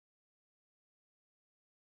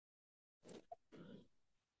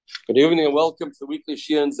Good evening and welcome to the weekly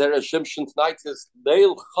Shiur and Zera Shimshon. Tonight is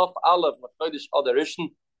Leil Chaf Aleph L'Chodesh Adar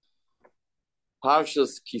Rishon,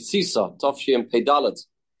 Parasha's Sisa, Tafshi and Peidalet.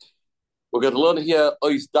 We're going to learn here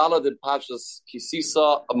Ois Dalad in Parasha's Sisa,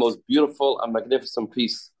 a most beautiful and magnificent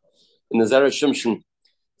piece in the Zera Shimshon.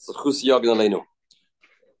 It's a Chus Yagin Aleinu.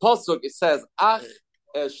 Pasuk, it says, Ach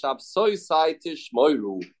Shabsoi Saitish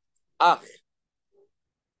Moiru. Ach.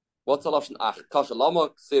 What's a lashon Ach? Kasha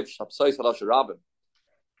Lama Ksiv Shabsoi Salasha Rabim.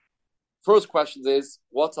 First question is,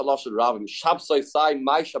 what's a lashon Rabim? Shabsoi Sai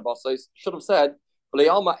Mai Shabbosoi should have said,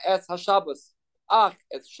 V'le'alma etz HaShabbos. Ach,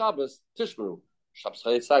 it's Shabbos Tishmeru.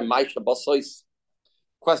 Shabsoi Sai Mai Shabbosoi.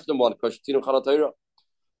 Question one. Question two.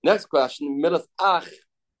 Next question. Milas Ach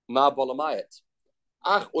Ma Bolamayet.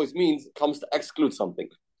 Ach always means it comes to exclude something.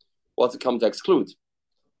 What's it come to exclude?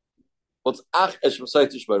 What's Ach es Shabsoi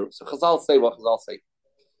Tishmeru? So Chazal say what Chazal say.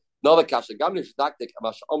 Another kasha. Gamli Shadaktik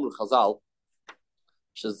Amash Omru Chazal.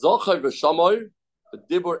 Shezocher v'shamoy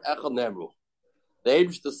v'dibur echad nemru. The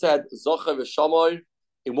Eibishter said zocher v'shamoy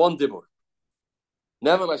in one dibur.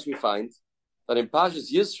 Nevertheless, we find that in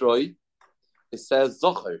Parshas Yisroi it says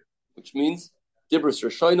zocher, which means dibur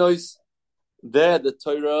rishonos. There, the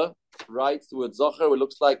Torah writes the word zocher. It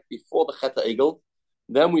looks like before the Chet HaEgel.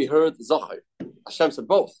 Then we heard zocher. Hashem said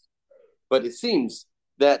both, but it seems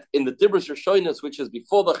that in the dibur rishonos, which is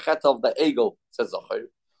before the Chet of the Egel, says zocher.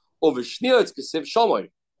 Over Shniur, it's Kesiv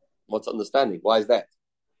Shomoy. What's understanding? Why is that?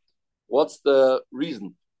 What's the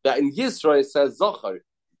reason? That in Yisrael it says Zochar.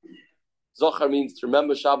 Zochar means to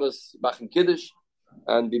remember Shabbos, Bachim Kiddush,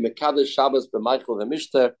 and be Mekadosh Shabbos, B'Michael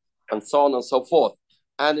V'Mishter, and so on and so forth.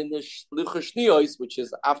 And in the Lucha Shnios, which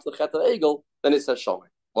is after the Chet HaEgel, then it says Shomoy.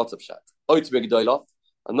 What's up, Shat? Oit Begdoilov.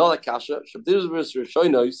 Another Kasha, Shabdiris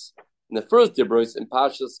Rishonos, in the first Dibros, in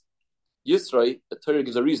Parshas Yisrael, the Torah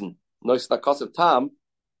gives a reason. Nois Lakasev Tam,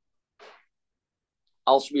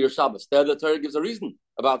 Al Shmir Shabbos. There the Torah gives a reason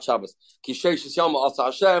about Shabbos. Kishesh Yom Asa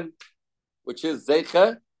Hashem, which is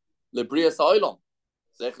Zeche Lebrias Ha'olam.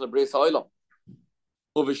 Zeche Lebrias Ha'olam.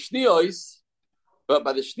 Over Shniyos, but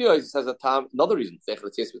by the Shniyos it says a time, another reason. Zeche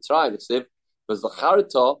Letzias Mitzrayim. It says, was the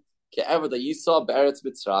Charita Ke'ever the Yisa Be'eretz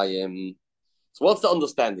Mitzrayim. So what's the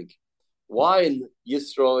understanding? Why in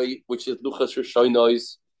Yisroi, which is Luchas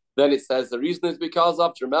Rishonos, then it says the reason is because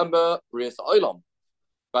of, to remember, Brias Ha'olam.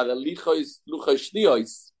 By the Luchas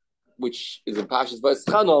Shniyos, which is in Parshas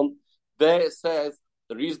Vayischanon, there it says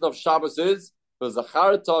the reason of Shabbos is What's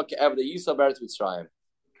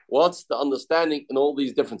the understanding in all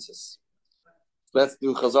these differences? Let's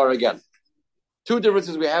do Chazar again. Two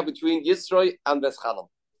differences we have between Yisroi and Veschanon.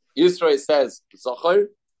 Yisroi says Zachar,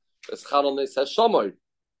 Veschanon says Shomer.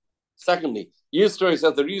 Secondly, Yisroi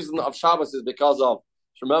says the reason of Shabbos is because of,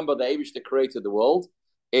 remember, the Eibishter created the world.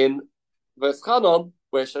 In Veschanon,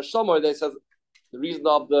 where Shomer, they says the reason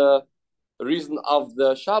of the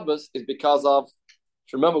Shabbos is because of,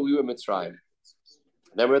 remember, we were Mitzrayim.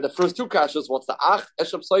 Then we had the first two kashas. What's the Ach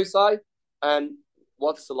Eshab Soisai and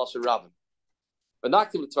what's the Lashon Rabin? But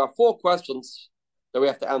actively to our four questions that we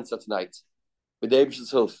have to answer tonight with the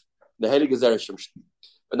Eibish's Hilf, the Heilige Zera Shimshon.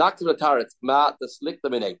 But actively Taret Ma the Slik the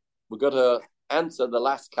Minay. We're going to answer the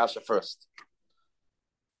last kasha first.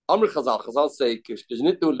 Amr Chazal say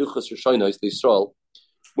Kishnitnu Luchos Rishonos the Yisrael.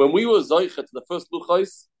 When we were Zoicha to the first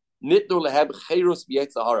Luchos, Nitnu Leheb Cheirus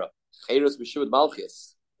B'Yetzahara, Cheirus B'Shuvot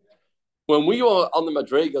Malchus. When we were on the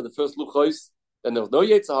Madrega, the first Luchos, then there was no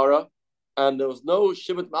Yetzahara, and there was no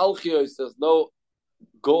Shivot Malchus, there's no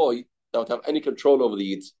Goy that would have any control over the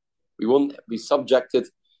Yid. We wouldn't be subjected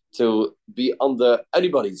to be under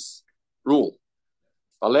anybody's rule.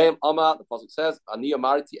 Aleim Amar, the Pasuk says, Ani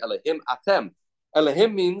Amarti Elehim Atem.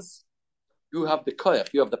 Elehim means you have the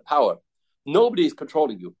koyach, you have the power. Nobody is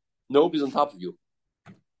controlling you. Nobody's on top of you.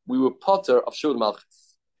 We were potter of Shuvot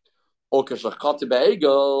Malchus. Or Keshachati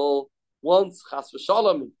Be'egel, once Chas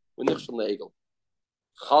v'Shalom, we nichshel ne'egel.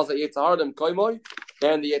 Chaz ha'yetzahara dem koimoy,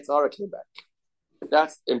 then the Yetzahara came back.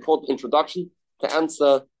 That's an important introduction to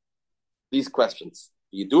answer these questions.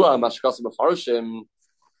 Yidua mashkasim mefarshim,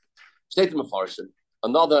 shteitim mefarshim.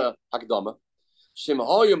 Another hakdama. Shem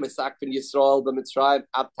hoyu mesakvin Yisrael b'Mitzrayim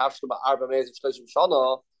ab tashlu ba'arba me'ezim shloshim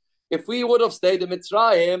shana. If we would have stayed in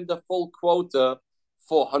Mitzrayim, the full quota,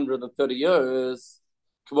 430 years,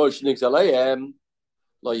 k'mosh nigzaleim,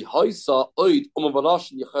 we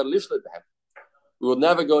will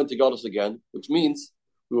never go into Goddess again, which means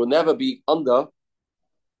we will never be under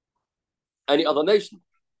any other nation,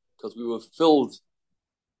 because we were filled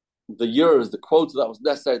the years, the quota that was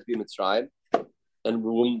necessary to be in Mitzrayim, and we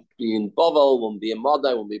won't be in Bavel, we won't be in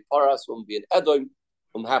Madai, we won't be in Paras, we won't be in Edom, it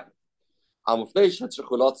won't happen. Because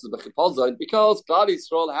Klal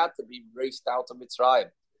Yisrael had to be raced out of Mitzrayim.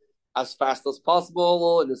 as fast as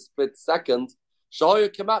possible in a split second. Therefore,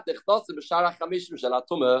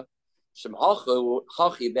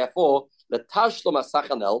 the tashlum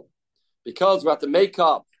asachanel, because we have to make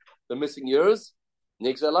up the missing years.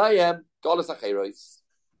 That's why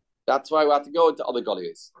we have to go into other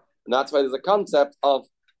goliaths, and that's why there's a concept of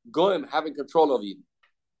goyim having control of Eden.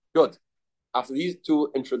 Good. After these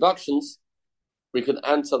two introductions, we can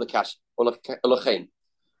answer the question. But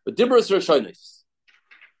Dibros Rishonis.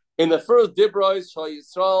 In the first Dibros,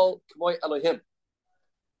 Yisrael K'moy Elohim,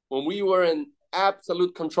 when we were in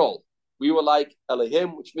absolute control, we were like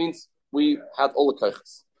Elohim, which means we had all the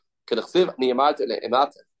koiches.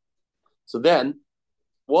 So then,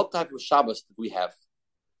 what type of Shabbos did we have?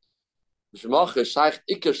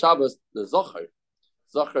 Shabbos, the Zohar.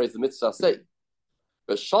 Zohar is the mitzvah say.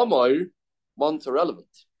 But Shamoy, one's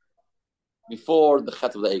irrelevant. Before the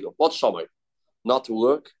Chet of the Egel. What's Shamoy? Not to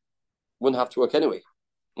work. Wouldn't have to work anyway.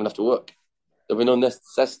 Wouldn't have to work. There would be no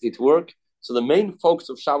necessity to work. So the main focus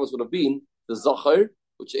of Shabbos would have been the Zohar,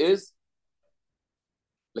 which is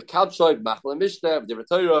the Kalchoy, Machal Mishnev, the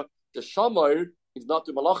Torah. The Shamoy is not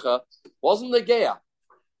to Malacha. Wasn't the Geah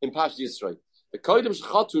in Pash Yisrael. The Kodim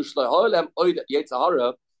Shechatu Shleholem Oid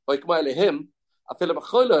Yetzahara by K'mayelehim Afilim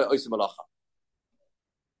Achoyle Oisim Malacha.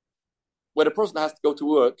 When a person has to go to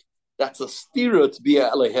work, that's a steerer to be a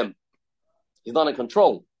Elohim. He's not in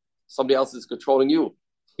control. Somebody else is controlling you.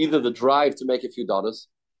 Either the drive to make a few dollars,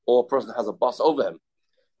 or a person has a boss over him.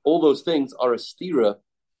 All those things are a steerer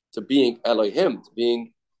to being Elohim, to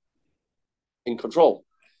being in control.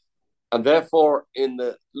 And therefore, in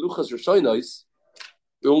the Luchas Rishonos,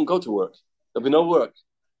 we won't go to work. There'll be no work.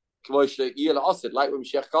 Like when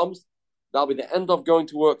Mashiach comes, that'll be the end of going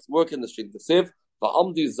to work in the street. The Siv,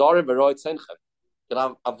 Va'amdi Zare V'roi Tzenchem. You'll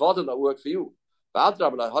have avodah that work for you.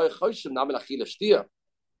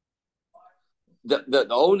 The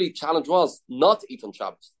only challenge was not to eat on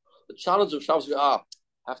Shabbos. The challenge of Shabbos was,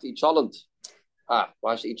 have to eat cholent.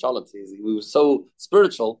 Why should I eat cholent? We were so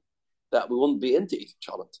spiritual that we wouldn't be into eating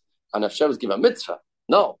cholent. And if Shabbos give a mitzvah,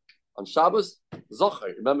 no. On Shabbos,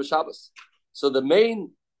 Zocher, remember Shabbos. So the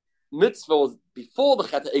main mitzvah was before the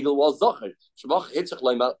Chet Egel was Zocher. Shemach Hitzach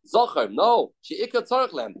Leima Zocher. No, Sheikah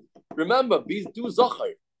Tzarech Lem. Remember, do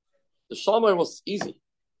Zocher. The Shomer was easy.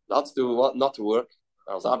 Not to work.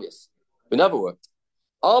 That was obvious. We never worked.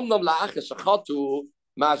 When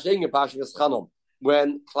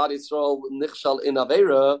Klal Yisrael nichshal in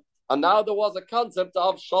Avera, and now there was a concept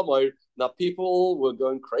of Shomer. Now people were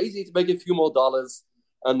going crazy to make a few more dollars,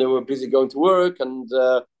 and they were busy going to work and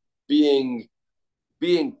being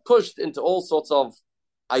pushed into all sorts of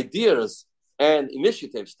ideas and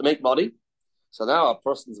initiatives to make money. So now a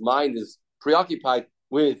person's mind is preoccupied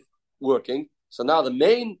with working. So now the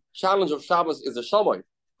main challenge of Shabbos is the Shomer.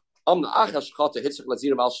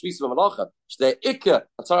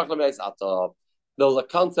 There was a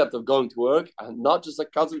concept of going to work, and not just a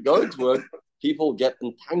concept of going to work. People get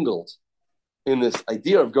entangled in this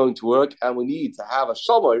idea of going to work, and we need to have a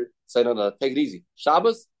shomer say, no, take it easy.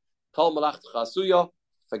 Shabbos, kol malach chasuya,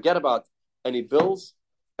 forget about any bills,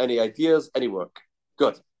 any ideas, any work.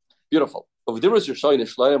 Good. Beautiful. When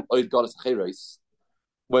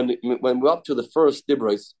we're up to the first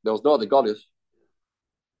Dibros, there was no other Goddess.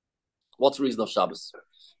 What's the reason of Shabbos?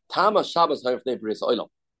 Tama Shabbos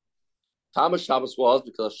Tama Shabbos was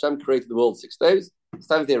because Hashem created the world 6 days,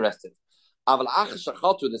 7th day rested.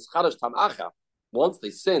 Once they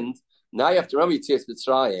sinned, now you have to remember Yitzias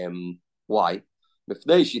Mitzrayim. Why?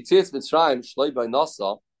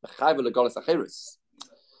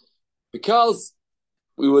 Because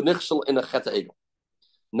we were nichshel in a Chet Egel.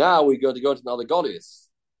 Now we're going to go to another Goliath.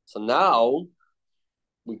 So now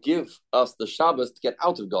we give us the Shabbos to get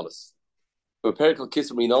out of Goliath. Person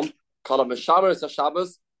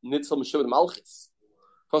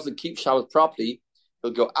keeps Shabbos properly,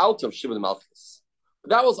 he'll go out of Shibud Malchus.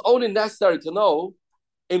 But that was only necessary to know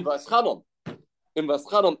in Vaschanon. In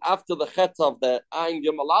Vaschanon, after the Chet of the Ein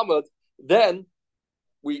Yom Alamed, then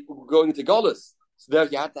we were going into Golis. So there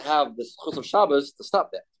you had to have the Chus of Shabbos to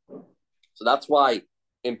stop there. So that's why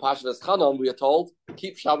in Pasha Vaschanon we are told,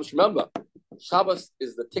 keep Shabbos, remember. Shabbos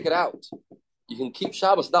is the ticket out. You can keep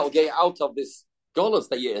Shabbos, that will get you out of this Golis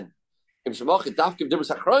that you're in. We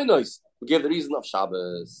give the reason of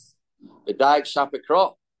Shabbos. The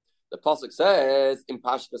pasuk says in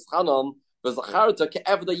Parashat Chanon,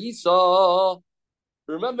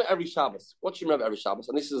 remember every Shabbos. What do you remember every Shabbos?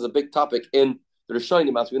 And this is a big topic in the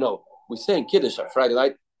Rishonim, as we know. We say in Kiddush on Friday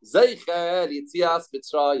night, Zeicher Yitzias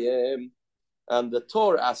Mitzrayim. And the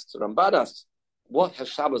Torah asks, Ramban asks, what has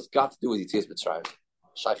Shabbos got to do with Yitzias Mitzrayim?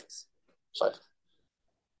 Shaychus.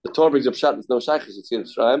 The Torah brings up Shat, there's no Shaykhis in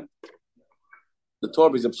Tzir Shrayim. The Torah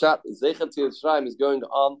brings up Shat, Zecher Tzir Shrayim is going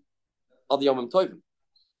on the Yom Tovim.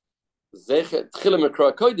 Zecher, Tchilim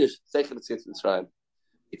Ekra Kodesh, Zecher Tzir Shrayim.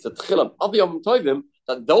 It's a Tchilim of the Yom Tovim,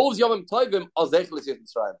 that those Yom Tovim are Zecher Tzir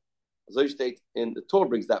Shrayim. As I state in the Torah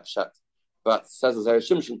brings that Shat. But says Zera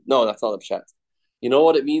Shimshon, no, that's not a Shat. You know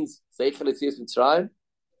what it means, Zecher Tzir Shrayim?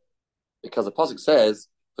 Because the pasuk says,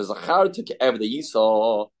 "For Zachar took you ever the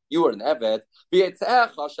Yisrael, you were an Eved.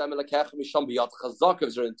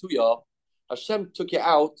 Hashem took you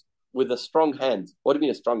out with a strong hand." What do you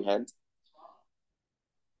mean a strong hand?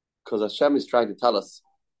 Because Hashem is trying to tell us,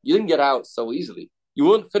 you didn't get out so easily. You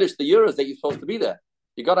wouldn't finish the years that you're supposed to be there.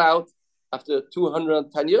 You got out after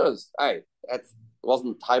 210 years. Hey, it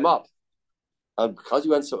wasn't time up. And because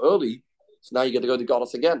you went so early, so now you got to go to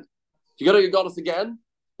Goddess again. If you got to go to Goddess again,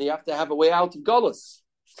 you have to have a way out of Goddess.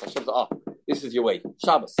 Hashem says, this is your way.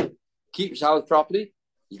 Shabbos. Keep Shabbos properly,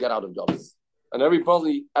 you get out of Goddess. And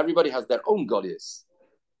everybody has their own Goddess.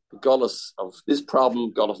 The Goddess of this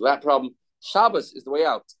problem, Goddess of that problem. Shabbos is the way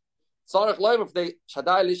out. Sarach loim of the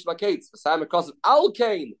Shaddai Lish Makates, the Simon Kosev, Al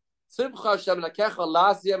Kain, Tzivcha Hashem Lakecha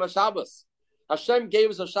Las Yem Shabbos. Hashem gave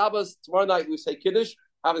us a Shabbos. Tomorrow night we say Kiddush.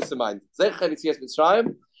 Have this in mind. Zecher Yitzias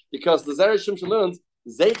Mitzrayim, because the Zera Shimshon learns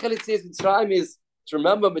Zecher Yitzias Mitzrayim is to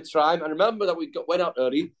remember Mitzrayim and remember that we went out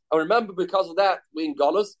early, and remember because of that we're in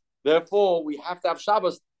Golos. Therefore, we have to have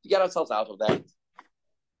Shabbos to get ourselves out of that.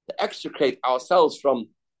 To extricate ourselves from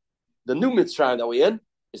the new Mitzrayim that we're in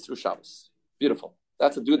is through Shabbos. Beautiful.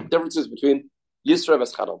 That's the differences between Yisro and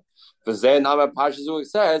Eschadon. For Zen Nama Parasha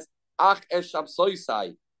says, Ach Eshab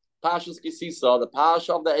Soisai, Parasha Sisa, the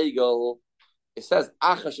Parasha of the Eagle. It says,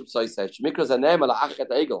 Ach Eshab Soisai, Shemikra Zanem ala Ach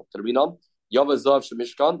et Eagle. To the Binom, Yavazav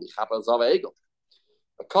Shemishkan, Ichapa Zav Eagle.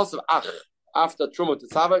 Because of Ach, after Truma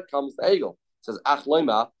Tetzava comes the Eagle. It says, Ach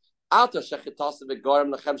Loima,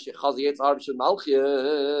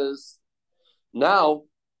 now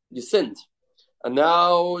you sinned, and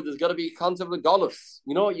now there's got to be concept of the Golus.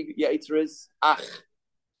 You know what your answer is? Ach.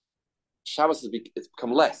 Shabbos it's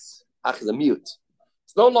become less. Ach is a mute.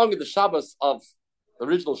 It's no longer the Shabbos of the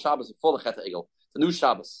original Shabbos before the Chet Egel. It's a new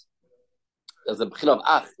Shabbos. There's a b'china of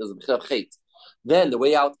Ach. There's a b'china of Chet. Then the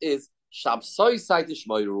way out is Shabbosoi Saitish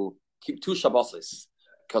Moiru. Keep 2 Shabbos.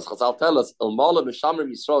 Because Chazal tell us, El Mala Mishamrim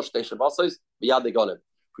Yisrael Shtei Shabbosos B'Yad Egolim.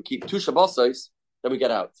 If we keep 2 Shabbosos, then we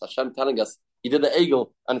get out. So Hashem telling us, He did the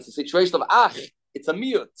Egel, and it's a situation of Ach. It's a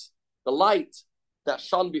mute. The light that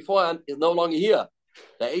shone beforehand is no longer here.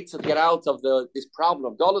 The eight to get out of this problem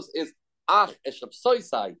of Golos is Ach Eshab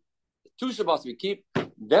Soisai. 2 Shabbos we keep,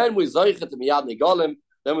 then we Zoichet to Miyad Egolim,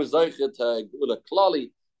 then we Zoichet to Gula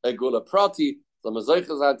Klali, Gula Prati, so we Zoichet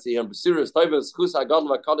to B'Siris Toivus Chus HaGadol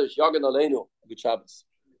HaKadosh Yagan Aleinu. Good Shabbos.